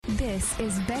This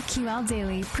is BetQL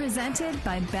Daily, presented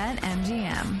by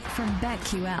BetMGM from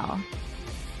BetQL.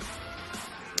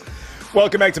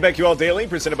 Welcome back to BetQL Daily,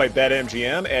 presented by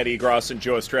BetMGM. Eddie Gross and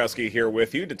Joe Ostrowski here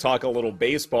with you to talk a little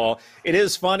baseball. It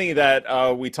is funny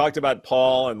that we talked about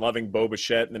Paul and loving Bo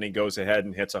Bichette, and then he goes ahead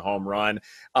and hits a home run.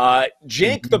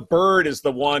 Jake the Bird is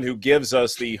the one who gives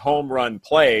us the home run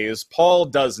plays. Paul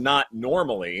does not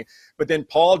normally, but then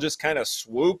Paul just kind of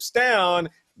swoops down,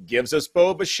 gives us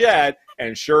Bo Bichette,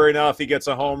 and sure enough, he gets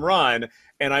a home run.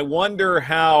 And I wonder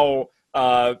how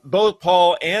both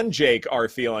Paul and Jake are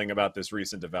feeling about this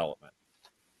recent development.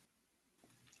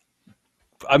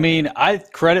 I mean, I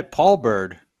credit Paul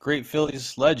Bird, great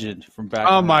Phillies legend from back in the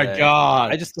day. Oh, my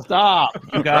God. I just Stop,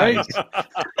 you guys.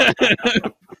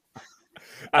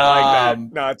 I like that.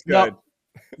 No, it's good.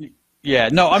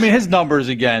 I mean, his numbers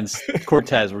against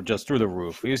Cortez were just through the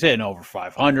roof. He was hitting over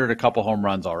 500, a couple home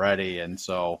runs already, and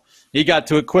so he got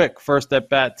to it quick, first at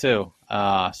bat too.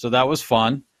 So that was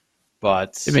fun,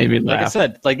 but it made me laugh. Like I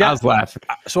said, I was laughing.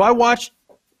 So I watched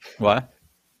what?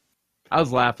 I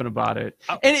was laughing about it.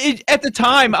 And at the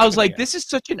time, I was like, this is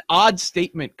such an odd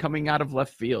statement coming out of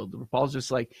left field. Paul's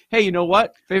just like, hey, you know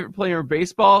what? Favorite player in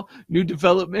baseball, new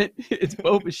development, it's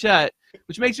Bo Bichette,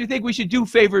 which makes me think we should do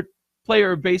favorite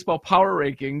player of baseball power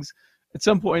rankings at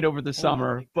some point over the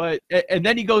summer. And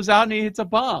then he goes out and he hits a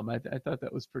bomb. I thought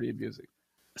that was pretty amusing.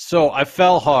 So I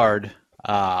fell hard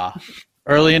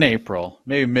early in April,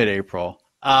 maybe mid-April,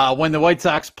 when the White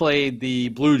Sox played the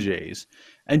Blue Jays.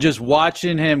 And just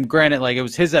watching him, granted, like it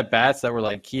was his at-bats that were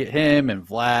like him and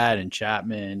Vlad and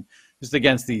Chapman, just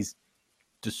against these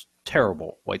just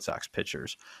terrible White Sox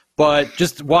pitchers. But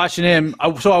just watching him,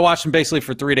 so I watched him basically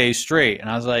for 3 days straight. And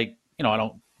I was like, I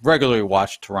don't regularly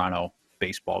watch Toronto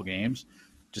baseball games,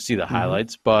 just see the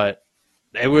highlights. But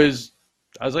I was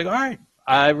like, all right,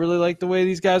 I really like the way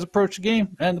these guys approach the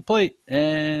game and the plate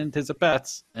and his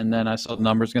at-bats. And then I saw the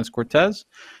numbers against Cortez,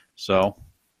 so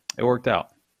it worked out.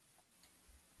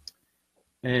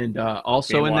 And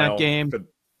also in that game,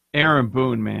 Aaron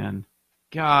Boone, man.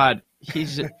 God,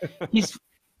 he's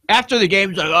after the game,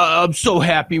 he's like, oh, I'm so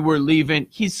happy we're leaving.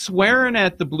 He's swearing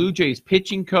at the Blue Jays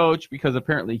pitching coach because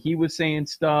apparently he was saying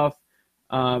stuff.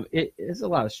 It's a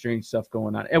lot of strange stuff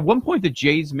going on. At one point, the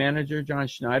Jays manager, John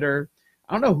Schneider,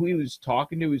 I don't know who he was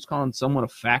talking to. He was calling someone a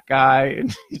fat guy.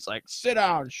 And he's like, sit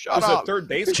down, shut up. A third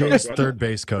base coach. Jays third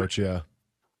base coach, yeah.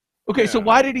 Okay, so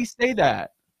why did he say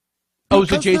that?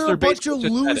 Because they're a bunch of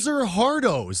loser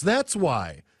hardos. That's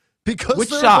why. Because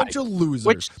they're a bunch of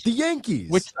losers. The Yankees.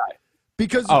 Which side?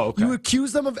 Because you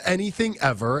accuse them of anything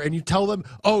ever, and you tell them,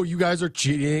 oh, you guys are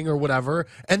cheating or whatever,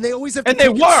 and they always have to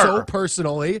take it so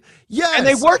personally. Yes. And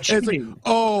they were cheating. Like,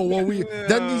 oh, well,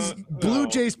 then these Blue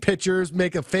Jays pitchers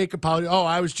make a fake apology. Oh,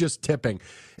 I was just tipping.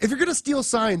 If you're going to steal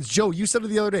signs, Joe, you said it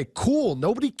the other day, cool,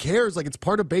 nobody cares. Like, it's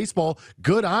part of baseball.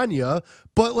 Good on you.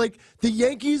 But, like, the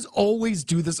Yankees always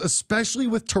do this, especially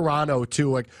with Toronto, too.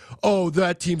 Like, oh,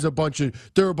 that team's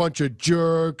they're a bunch of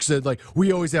jerks, and, like,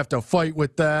 we always have to fight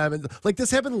with them. And, like, this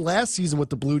happened last season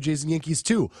with the Blue Jays and Yankees,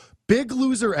 too. Big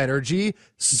loser energy.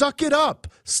 Suck it up.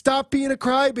 Stop being a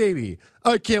crybaby.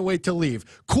 I can't wait to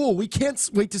leave. Cool, we can't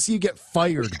wait to see you get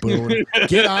fired, Boone.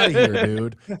 Get out of here,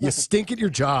 dude. You stink at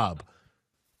your job.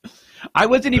 I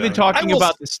wasn't even talking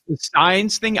about the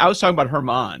Steins thing. I was talking about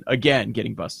Herman, again,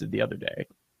 getting busted the other day.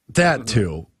 That,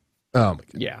 too. Oh, my God.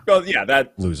 Yeah. Well, yeah,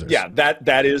 that losers. Yeah,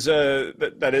 that is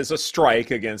a strike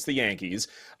against the Yankees.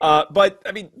 But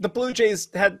I mean, the Blue Jays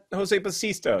had Jose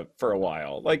Bautista for a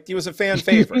while. Like, he was a fan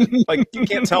favorite. Like, you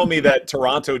can't tell me that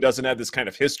Toronto doesn't have this kind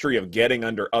of history of getting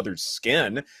under others'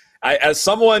 skin. As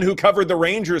someone who covered the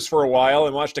Rangers for a while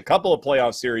and watched a couple of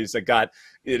playoff series that got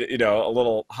a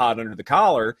little hot under the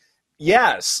collar.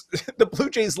 Yes, the Blue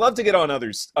Jays love to get on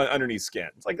others underneath skin.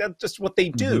 It's like that's just what they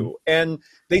do, and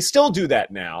they still do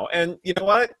that now. And you know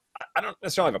what? I don't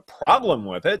necessarily have a problem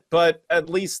with it, but at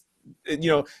least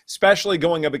especially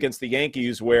going up against the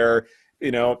Yankees, where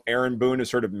Aaron Boone is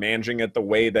sort of managing it the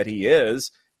way that he is.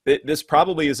 This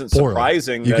probably isn't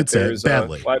surprising. You that could say there's it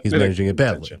badly. He's managing it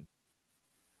badly. Attention.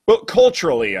 Well,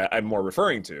 culturally, I'm more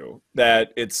referring to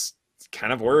that. It's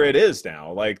kind of where it is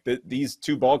now. Like these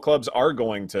two ball clubs are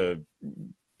going to,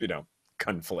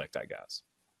 conflict, I guess.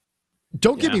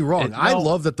 Don't get me wrong. I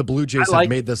love that the Blue Jays have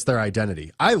made this their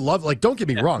identity. I love, don't get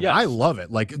me wrong. Yes. I love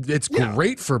it. Like, it's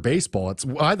great for baseball. It's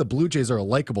why the Blue Jays are a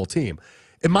likable team.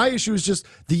 And my issue is just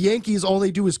the Yankees, all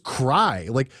they do is cry.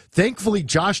 Like, thankfully,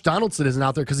 Josh Donaldson isn't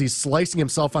out there because he's slicing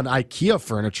himself on IKEA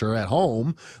furniture at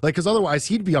home. Like, because otherwise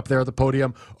he'd be up there at the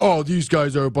podium. Oh, these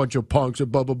guys are a bunch of punks.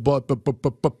 And blah, blah, blah, blah, blah,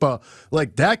 blah, blah.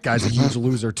 Like, that guy's a huge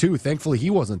loser, too. Thankfully,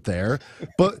 he wasn't there.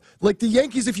 But, like, the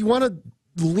Yankees, if you want to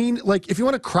if you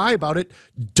want to cry about it,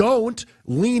 don't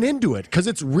lean into it because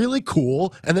it's really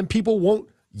cool, and then people won't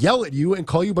yell at you and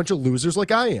call you a bunch of losers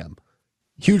like I am.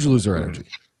 Huge loser energy.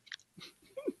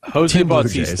 Jose Team Blue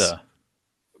Bautista.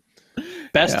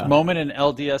 Best moment in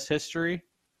LDS history?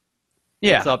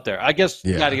 Yeah. It's up there. I guess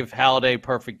you got to give Halliday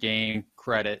perfect game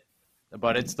credit,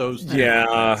 but it's those two. Yeah.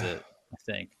 That's it, I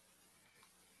think.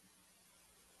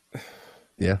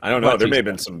 Yeah. I don't know. There may have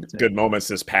been some good moments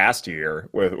this past year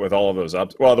with all of those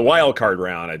ups. Well, the wild card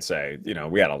round, I'd say,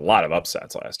 we had a lot of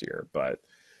upsets last year, but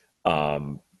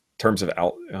in terms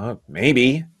of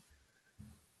maybe.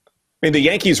 I mean, the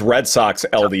Yankees Red Sox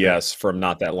LDS from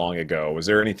not that long ago. Was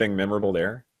there anything memorable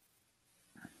there?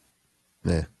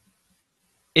 Yeah.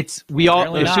 We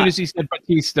all as soon as he said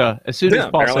Batista, as soon as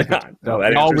Paul said Batista,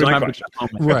 we all remember that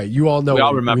moment. Right. You all know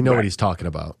we know what he's talking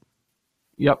about.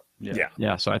 Yep.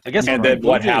 Yeah. So I think and then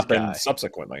what happened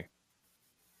subsequently.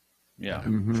 Yeah.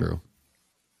 True.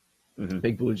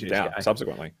 Big Blue Jays guy.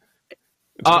 Subsequently.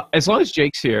 As long as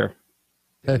Jake's here,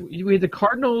 Hey. we had the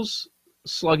Cardinals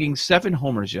slugging 7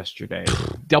 homers yesterday,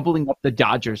 doubling up the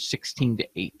Dodgers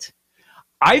 16-8.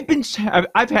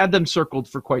 I've had them circled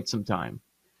for quite some time.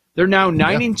 They're now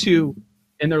 9-2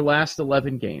 in their last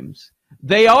 11 games.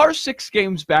 They are 6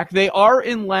 games back. They are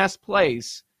in last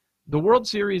place. The World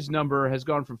Series number has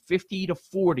gone from 50 to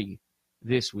 40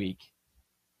 this week.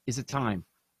 Is it time?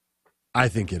 I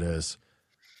think it is.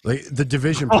 Like, the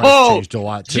division price changed a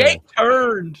lot too. Jake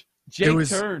turned.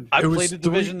 I played the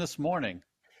division this morning.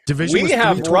 Division we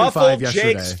have ruffled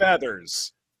yesterday. Jake's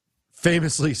feathers.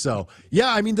 Famously so.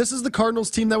 Yeah, I mean, this is the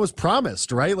Cardinals team that was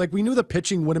promised, right? Like, we knew the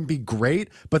pitching wouldn't be great,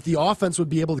 but the offense would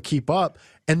be able to keep up.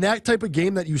 And that type of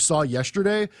game that you saw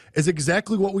yesterday is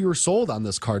exactly what we were sold on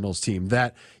this Cardinals team,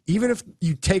 that even if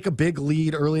you take a big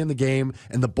lead early in the game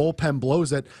and the bullpen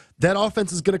blows it, that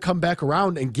offense is going to come back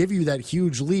around and give you that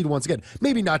huge lead once again.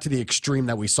 Maybe not to the extreme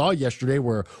that we saw yesterday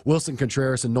where Wilson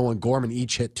Contreras and Nolan Gorman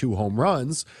each hit 2 home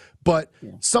runs, but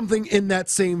something in that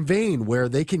same vein where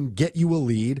they can get you a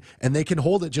lead and they can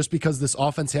hold it just because this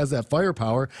offense has that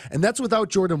firepower, and that's without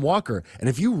Jordan Walker. And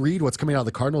if you read what's coming out of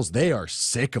the Cardinals, they are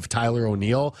sick of Tyler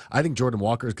O'Neill. I think Jordan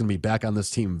Walker is going to be back on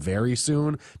this team very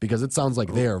soon because it sounds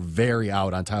like they are very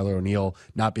out on Tyler O'Neill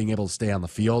not being able to stay on the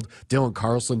field. Dylan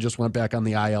Carlson just went back on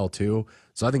the IL too.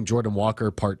 So I think Jordan Walker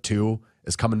part 2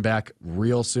 is coming back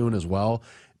real soon as well.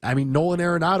 I mean, Nolan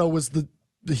Arenado was the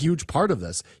huge part of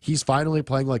this. He's finally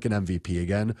playing like an MVP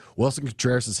again. Wilson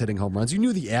Contreras is hitting home runs. You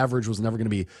knew the average was never going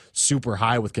to be super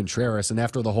high with Contreras, and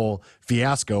after the whole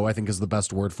fiasco, I think is the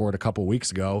best word for it, a couple weeks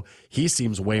ago, he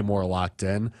seems way more locked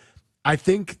in. I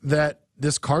think that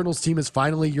this Cardinals team is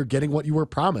finally, you're getting what you were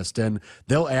promised, and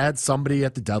they'll add somebody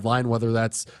at the deadline, whether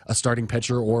that's a starting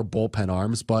pitcher or bullpen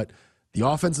arms, but the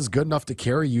offense is good enough to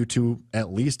carry you to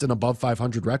at least an above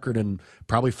 500 record and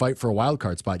probably fight for a wild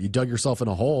card spot. You dug yourself in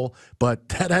a hole, but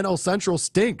that NL Central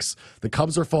stinks. The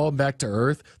Cubs are falling back to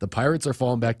earth. The Pirates are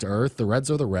falling back to earth. The Reds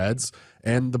are the Reds,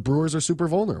 and the Brewers are super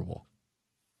vulnerable.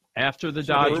 After the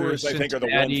Dodgers, the Brewers, I think, are the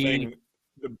one thing.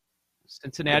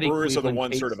 Cincinnati, the Brewers Cleveland, are the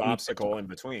one sort of KC. obstacle in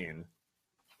between.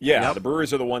 Yeah, the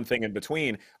Brewers are the one thing in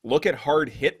between. Look at hard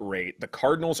hit rate. The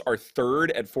Cardinals are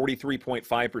 3rd at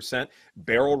 43.5%.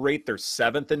 Barrel rate, they're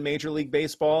 7th in Major League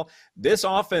Baseball. This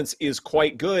offense is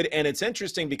quite good, and it's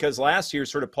interesting because last year,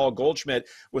 sort of Paul Goldschmidt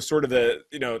was sort of the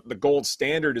gold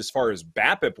standard as far as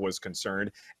BABIP was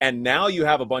concerned, and now you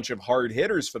have a bunch of hard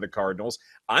hitters for the Cardinals.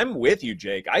 I'm with you,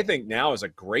 Jake. I think now is a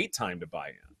great time to buy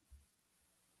in.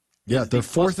 Yeah, they're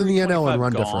 4th in the NL in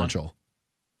run gone? differential.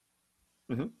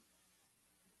 Mm-hmm.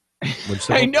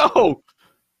 I know.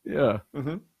 Yeah.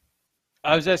 Mm-hmm.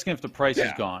 I was asking if the price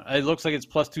is gone. It looks like it's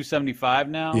plus 275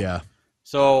 now. Yeah.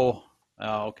 So,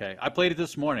 okay. I played it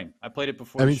this morning. I played it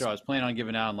before the show. I was planning on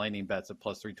giving out on Lightning Bets at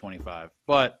plus 325.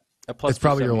 But at plus it's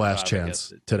probably your last 275,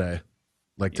 chance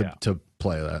today, to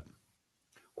play that.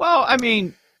 Well, I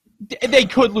mean, they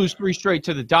could lose 3 straight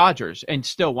to the Dodgers and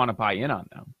still want to buy in on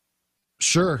them.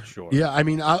 Sure. Yeah, I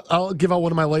mean, I'll give out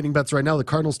one of my lightning bets right now. The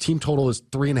Cardinals team total is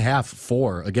 3.5,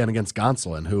 4, again, against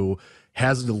Gonsolin, who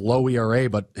has a low ERA,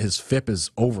 but his FIP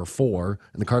is over 4,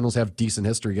 and the Cardinals have decent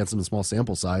history against him in small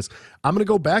sample size. I'm going to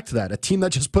go back to that. A team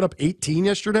that just put up 18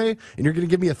 yesterday, and you're going to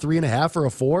give me a 3.5 or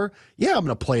a 4? Yeah, I'm going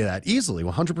to play that easily,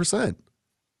 100%.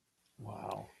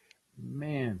 Wow.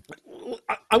 Man.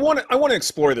 I want to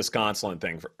explore this Gonsolin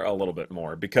thing for a little bit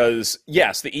more because,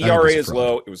 yes, the ERA is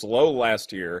low. It was low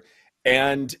last year.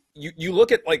 And you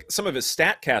look at like some of his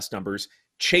StatCast numbers.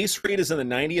 Chase rate is in the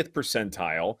 90th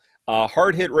percentile.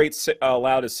 Hard hit rate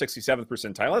allowed is 67th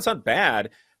percentile. That's not bad,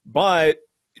 but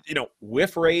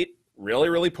whiff rate really,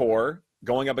 really poor.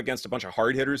 going up against a bunch of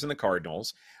hard hitters in the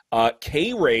Cardinals.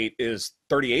 K rate is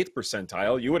 38th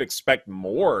percentile. You would expect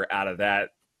more out of that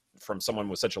from someone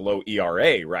with such a low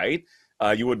ERA, right?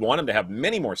 You would want him to have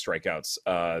many more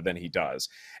strikeouts than he does.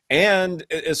 And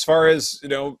as far as,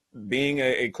 being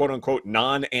a quote unquote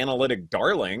non-analytic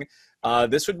darling,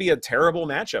 this would be a terrible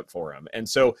matchup for him. And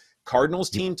so Cardinals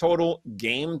team total,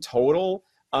 game total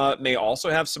may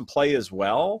also have some play as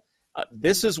well.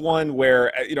 This is one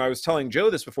where, I was telling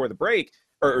Joe this before the break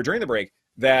or during the break,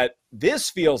 that this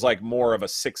feels like more of a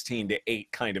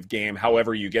 16-8 kind of game,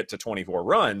 however you get to 24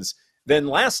 runs, than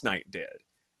last night did.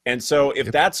 And so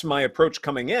if that's my approach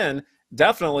coming in,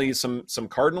 definitely some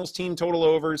Cardinals team total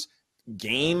overs,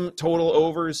 game total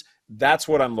overs. That's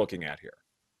what I'm looking at here.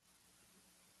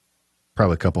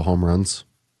 Probably a couple home runs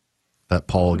that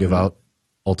Paul will give out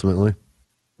ultimately.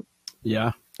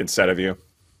 Yeah. Instead of you.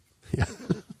 Yeah.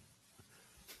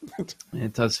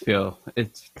 It does feel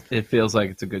it feels like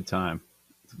it's a good time.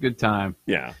 It's a good time.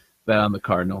 Yeah. Bet on the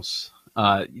Cardinals.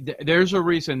 There's a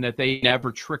reason that they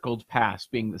never trickled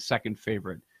past being the second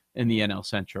favorite in the NL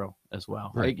Central as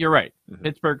well. Right. Like, you're right. Mm-hmm.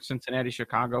 Pittsburgh, Cincinnati,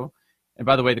 Chicago. And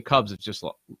by the way, the Cubs have just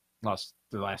lost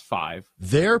the last 5.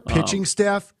 Their pitching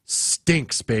staff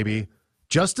stinks, baby.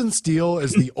 Justin Steele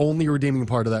is the only redeeming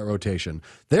part of that rotation.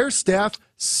 Their staff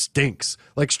stinks.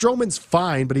 Like, Stroman's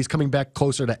fine, but he's coming back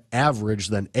closer to average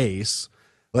than ace.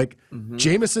 Like,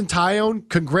 Jameson Taillon,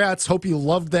 congrats. Hope you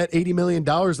loved that $80 million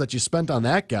that you spent on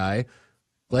that guy.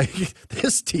 Like,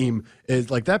 this team is,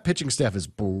 like, that pitching staff is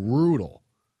brutal.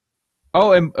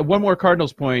 Oh, and one more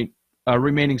Cardinals point.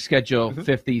 Remaining schedule,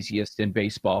 5th easiest in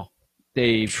baseball.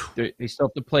 They still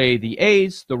have to play the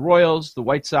A's, the Royals, the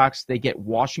White Sox. They get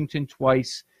Washington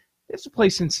twice. They have to play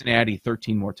Cincinnati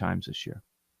 13 more times this year.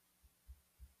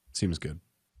 Seems good.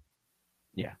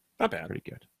 Yeah. Not bad. Pretty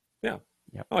good. Yeah.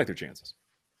 Yep. I like their chances.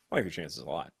 I like their chances a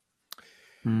lot.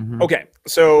 Mm-hmm. Okay,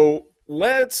 so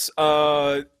let's,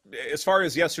 as far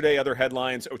as yesterday, other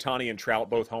headlines, Ohtani and Trout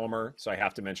both homer, so I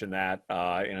have to mention that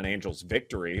in an Angels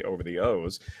victory over the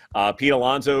O's. Pete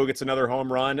Alonso gets another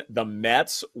home run. The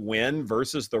Mets win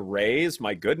versus the Rays.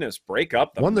 My goodness, break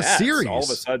up the Won the Mets. series. All of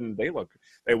a sudden,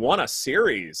 they won a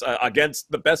series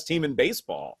against the best team in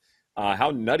baseball.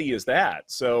 How nutty is that?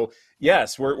 So,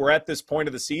 yes, we're at this point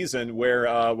of the season where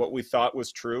what we thought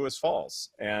was true is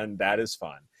false, and that is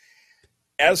fun.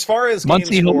 As far as game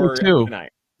score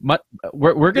tonight,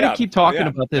 we're going to keep talking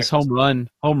about this home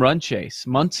run chase.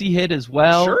 Muncy hit as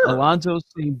well. Sure. Alonso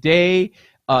same day.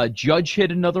 Judge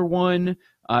hit another one.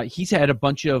 He's had a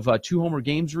bunch of 2-homer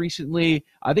games recently.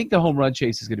 I think the home run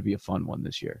chase is going to be a fun one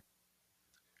this year.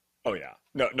 Oh yeah,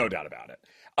 no doubt about it.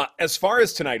 As far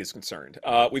as tonight is concerned,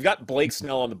 we've got Blake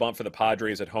Snell on the bump for the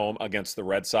Padres at home against the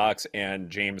Red Sox and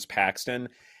James Paxton.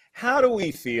 How do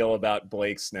we feel about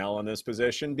Blake Snell in this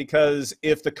position? Because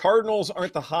if the Cardinals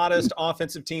aren't the hottest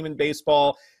offensive team in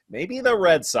baseball, maybe the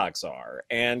Red Sox are.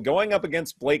 And going up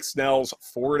against Blake Snell's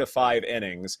 4 to 5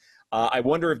 innings, I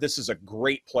wonder if this is a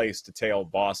great place to tail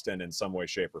Boston in some way,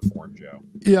 shape, or form, Joe.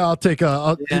 Yeah, I'll take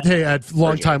hey, Ed,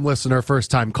 long-time listener,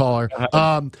 first-time caller.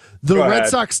 The Red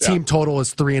Sox team total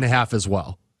is 3.5 as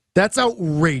well. That's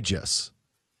outrageous.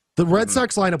 The Red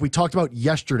Sox lineup, we talked about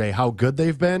yesterday how good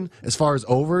they've been as far as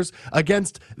overs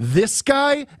against this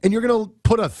guy, and you're going to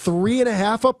put a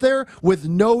 3.5 up there with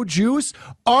no juice?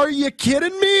 Are you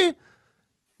kidding me?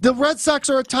 The Red Sox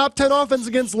are a top 10 offense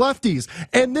against lefties,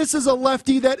 and this is a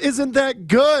lefty that isn't that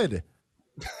good.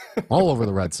 All over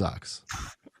the Red Sox.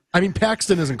 I mean,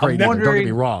 Paxton isn't great either, don't get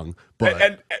me wrong. But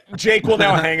and Jake will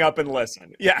now hang up and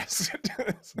listen. Yes.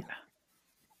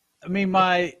 I mean,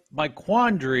 my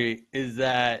quandary is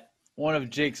that one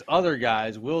of Jake's other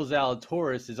guys, Will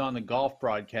Zalatoris, is on the golf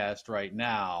broadcast right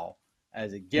now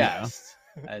as a guest,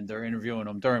 and they're interviewing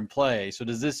him during play. So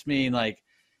does this mean, like,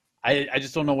 I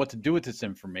just don't know what to do with this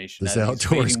information? The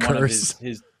Zalatoris curse.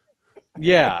 Is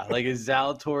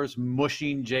Zalatoris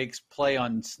mushing Jake's play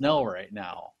on Snell right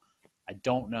now? I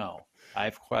don't know. I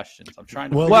have questions. I'm trying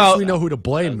to. Well, at least we know who to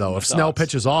blame, though. If Snell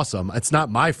pitches awesome, it's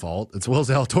not my fault. It's Will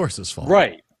Zalatoris' fault.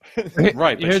 Right.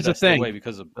 Right. But Here's the thing.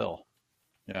 Because of Bill.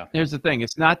 Yeah. Here's the thing.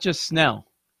 It's not just Snell.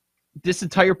 This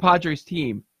entire Padres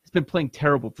team has been playing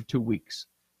terrible for 2 weeks.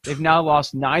 They've now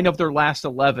lost 9 of their last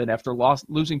 11 after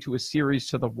losing to a series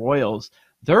to the Royals.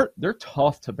 They're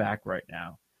tough to back right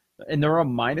now, and they're a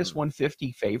minus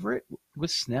 150 favorite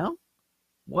with Snell.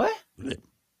 What?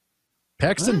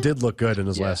 Paxton did look good in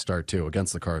his last start too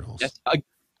against the Cardinals.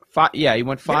 He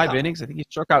went 5 innings. I think he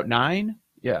struck out 9.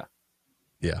 Yeah.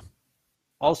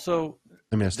 Also,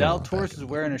 I mean, Zalatoris is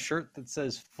wearing a shirt that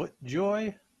says "Foot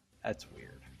Joy." That's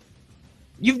weird.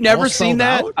 You've never seen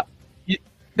that?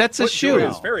 That's a shoe.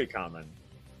 It's very common.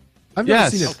 I've never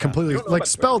seen it completely, like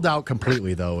spelled out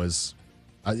completely though.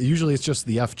 Usually it's just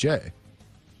the FJ.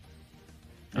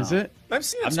 Is it? I've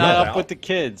seen it. I'm not up with the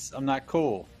kids. I'm not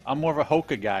cool. I'm more of a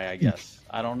Hoka guy, I guess.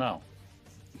 I don't know.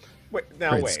 Wait,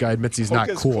 This guy admits he's not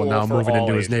cool, now moving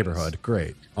into his neighborhood.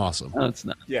 Great. Awesome. No, it's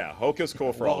not. Yeah, Hoka's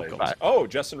cool for all ages. Oh,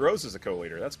 Justin Rose is a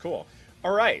co-leader. That's cool.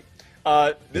 All right.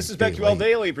 This is BetQL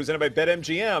Daily, presented by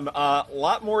BetMGM. A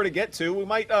lot more to get to. We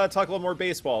might talk a little more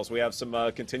baseball, so we have some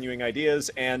continuing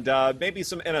ideas, and maybe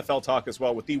some NFL talk as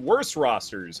well with the worst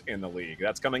rosters in the league.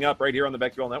 That's coming up right here on the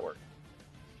BetQL Network.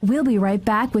 We'll be right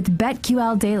back with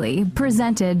BetQL Daily,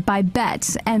 presented by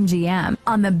BetMGM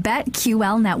on the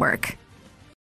BetQL Network.